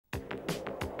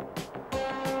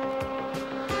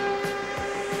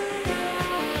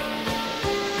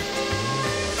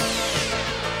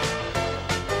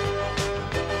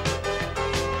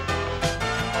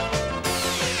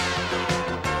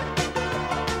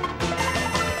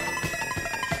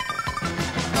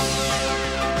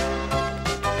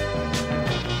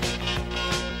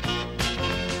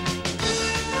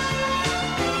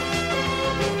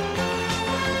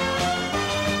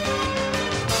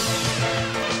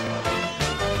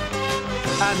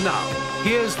And now,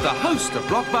 here's the host of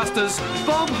Blockbusters,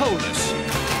 Bob Holness.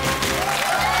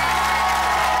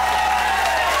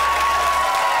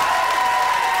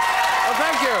 Well,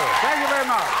 thank you. Thank you very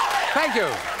much. Thank you.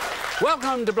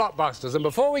 Welcome to Blockbusters, and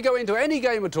before we go into any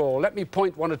game at all, let me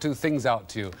point one or two things out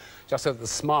to you, just so that the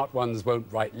smart ones won't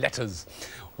write letters.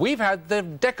 We've had the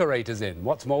decorators in.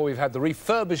 What's more, we've had the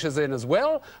refurbishers in as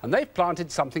well, and they've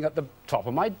planted something at the top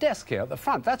of my desk here at the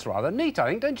front. That's rather neat, I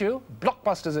think, don't you?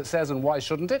 Blockbusters, it says, and why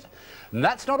shouldn't it? And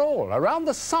that's not all. Around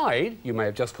the side, you may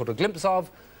have just caught a glimpse of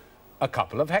a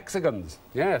couple of hexagons.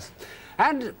 Yes.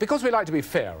 And because we like to be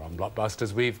fair on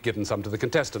Blockbusters, we've given some to the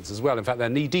contestants as well. In fact, they're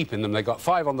knee-deep in them. They've got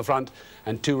 5 on the front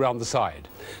and 2 round the side.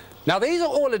 Now, these are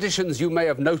all additions you may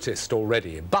have noticed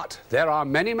already, but there are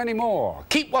many, many more.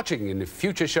 Keep watching in the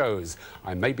future shows.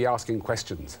 I may be asking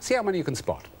questions. See how many you can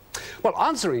spot. Well,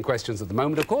 answering questions at the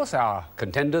moment, of course, our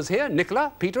contenders here,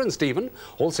 Nicola, Peter and Stephen,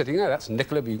 all sitting there. That's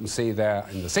Nicola, you can see there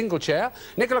in the single chair.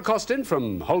 Nicola Costin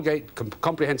from Holgate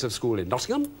Comprehensive School in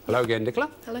Nottingham. Hello again, Nicola.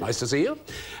 Hello. Nice to see you.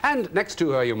 And next to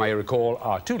her, you may recall,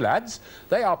 are 2 lads.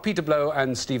 They are Peter Blow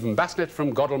and Stephen Basnett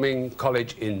from Godalming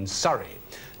College in Surrey.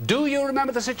 Do you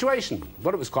remember the situation?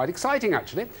 Well, it was quite exciting,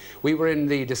 actually. We were in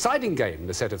the deciding game,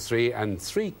 the set of 3, and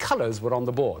 3 colours were on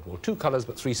the board. Well, 2 colours,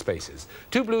 but 3 spaces.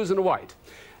 2 blues and a white.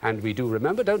 And we do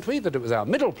remember, don't we, that it was our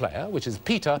middle player, which is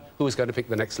Peter, who was going to pick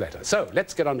the next letter. So,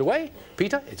 let's get underway.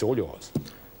 Peter, it's all yours.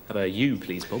 How about you,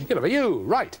 please, Bob? You'll have a U.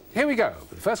 Right, here we go.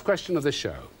 The first question of this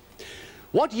show.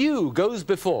 What U goes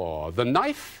before the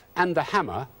knife and the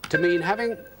hammer to mean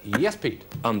having... Yes, Pete?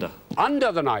 Under.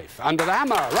 Under the knife, under the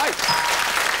hammer, right.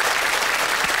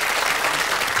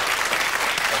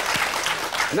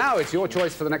 Now it's your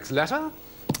choice for the next letter.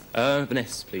 An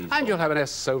S, please. And you'll have an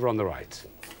S over on the right.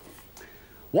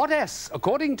 What S,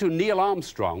 according to Neil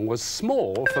Armstrong, was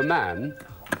small for man?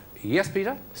 Yes,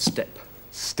 Peter? Step.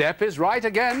 Step is right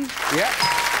again. Yep.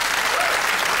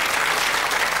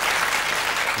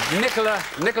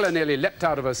 Nicola nearly leapt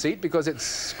out of her seat because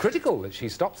it's critical that she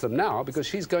stops them now because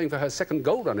she's going for her second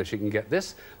gold run if she can get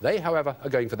this. They, however, are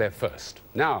going for their first.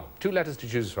 Now, 2 letters to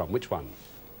choose from. Which one?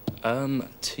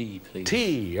 T, please.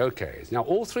 T, OK. Now,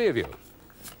 all 3 of you,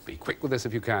 be quick with this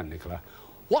if you can, Nicola.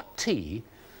 What T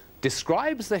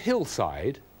describes the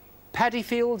hillside, paddy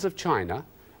fields of China,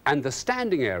 and the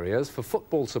standing areas for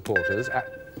football supporters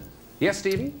at... Yes,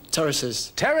 Stephen?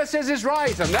 Terraces. Terraces is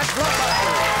right, and that's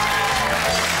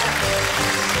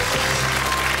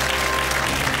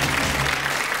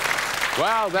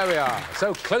Well, there we are.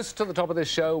 So close to the top of this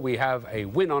show, we have a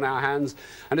win on our hands,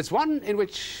 and it's one in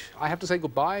which I have to say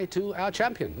goodbye to our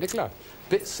champion, Nicola.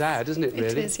 Bit sad, isn't it, really?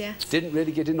 It is, yes. Didn't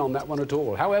really get in on that one at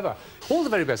all. However, all the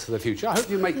very best for the future. I hope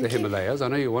you make the Himalayas. I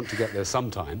know you want to get there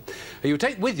sometime. You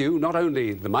take with you not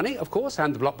only the money, of course,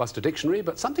 and the Blockbuster Dictionary,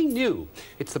 but something new.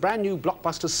 It's the brand new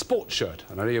Blockbuster sports shirt,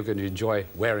 and I know you're going to enjoy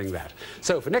wearing that.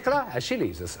 So for Nicola, as she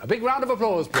leaves us, a big round of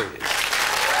applause, please.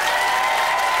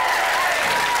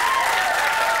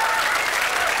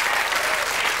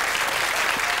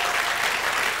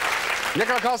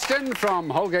 Nicola Costin from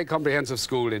Holgate Comprehensive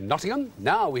School in Nottingham.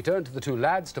 Now we turn to the 2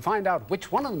 lads to find out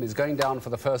which one of them is going down for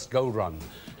the first gold run.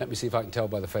 Let me see if I can tell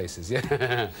by the faces.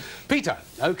 Yeah. Peter,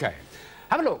 OK.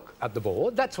 Have a look at the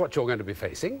board. That's what you're going to be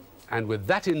facing. And with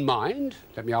that in mind,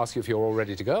 let me ask you if you're all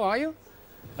ready to go, are you?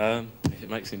 If it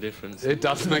makes any difference. It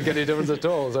doesn't make any difference at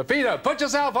all. So, Peter, put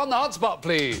yourself on the hot spot,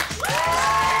 please.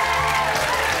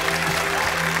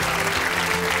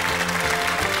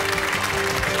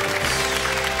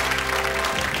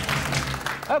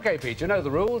 OK, Pete, you know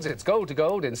the rules. It's gold to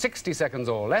gold in 60 seconds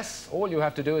or less. All you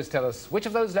have to do is tell us which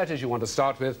of those letters you want to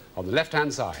start with on the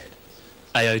left-hand side.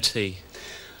 AOT.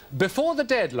 Before the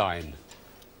deadline.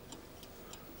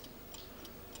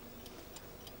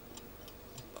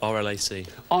 RLAC.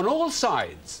 On all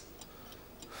sides.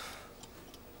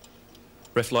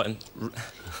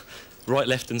 Right,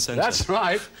 left and centre. That's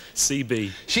right.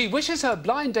 CB. She wishes her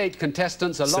blind date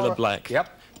contestants a Cilla Black.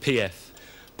 Yep. PF.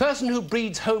 Person who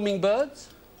breeds homing birds.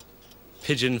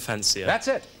 Pigeon fancier. That's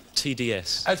it.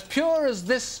 TDS. As pure as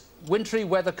this wintry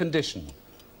weather condition.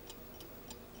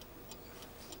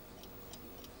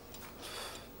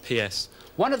 PS.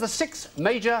 One of the 6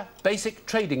 major basic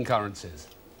trading currencies.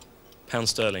 Pound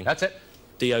sterling. That's it.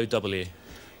 DOW.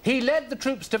 He led the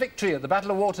troops to victory at the Battle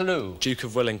of Waterloo. Duke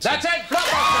of Wellington. That's it!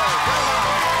 Blockbusters!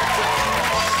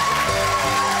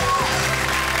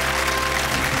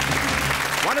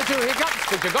 One or 2 hiccups,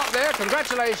 but you got there.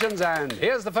 Congratulations, and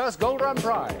here's the first gold run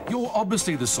prize. You're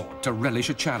obviously the sort to relish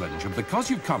a challenge, and because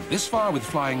you've come this far with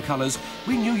flying colours,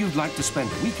 we knew you'd like to spend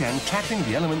a weekend tackling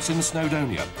the elements in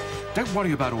Snowdonia. Don't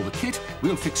worry about all the kit.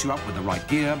 We'll fix you up with the right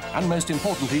gear and, most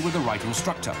importantly, with the right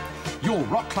instructor. Your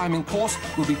rock climbing course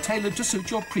will be tailored to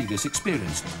suit your previous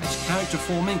experience. It's character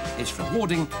forming, it's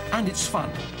rewarding, and it's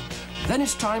fun. Then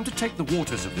it's time to take the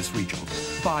waters of this region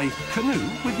by canoe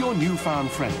with your newfound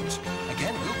friends.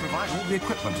 Again, we'll provide all the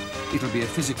equipment. It'll be a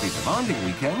physically demanding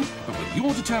weekend, but with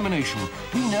your determination,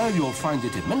 we know you'll find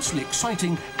it immensely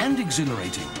exciting and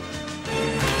exhilarating.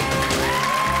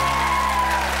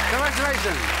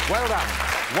 Congratulations. Well done.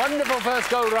 Wonderful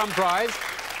first Gold Run prize.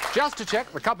 Just to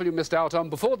check, the couple you missed out on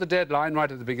before the deadline right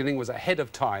at the beginning was ahead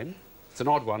of time. It's an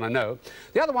odd one, I know.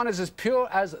 The other one is as pure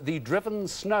as the driven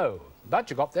snow. But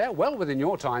you got there well within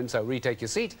your time, so retake your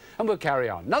seat and we'll carry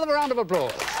on. Another round of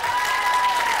applause.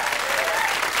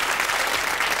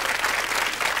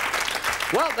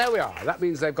 Well, there we are. That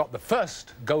means they've got the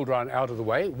first Gold Run out of the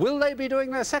way. Will they be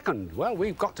doing their second? Well,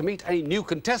 we've got to meet a new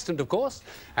contestant, of course,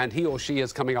 and he or she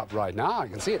is coming up right now. I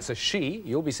can see it's a she.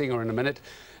 You'll be seeing her in a minute.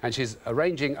 And she's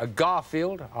arranging a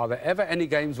Garfield. Are there ever any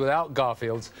games without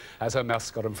Garfields as her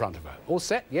mascot in front of her? All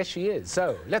set? Yes, she is.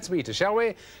 So, let's meet her, shall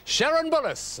we? Sharon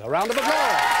Bullis. A round of applause.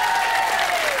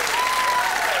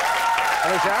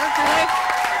 Hello, Sharon.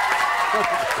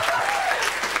 Hello.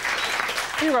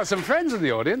 You've got some friends in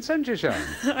the audience, haven't you, Sharon?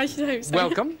 I should hope so.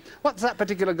 Welcome. What's that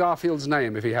particular Garfield's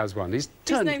name, if he has one? His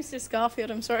name's just Garfield,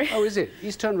 I'm sorry. Oh, is it?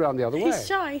 He's turned around the other way. He's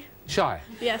shy. Shy?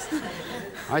 Yes.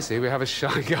 I see, we have a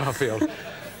shy Garfield.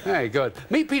 Hey, good.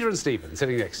 Meet Peter and Stephen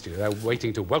sitting next to you. They're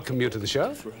waiting to welcome you to the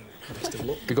show.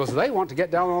 Because they want to get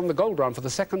down on the Gold Run for the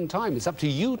second time. It's up to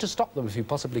you to stop them if you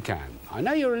possibly can. I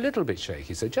know you're a little bit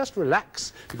shaky, so just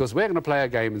relax, because we're going to play a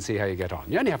game and see how you get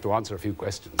on. You only have to answer a few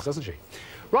questions, doesn't she?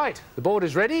 Right, the board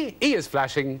is ready, E is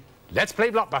flashing. Let's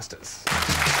play Blockbusters.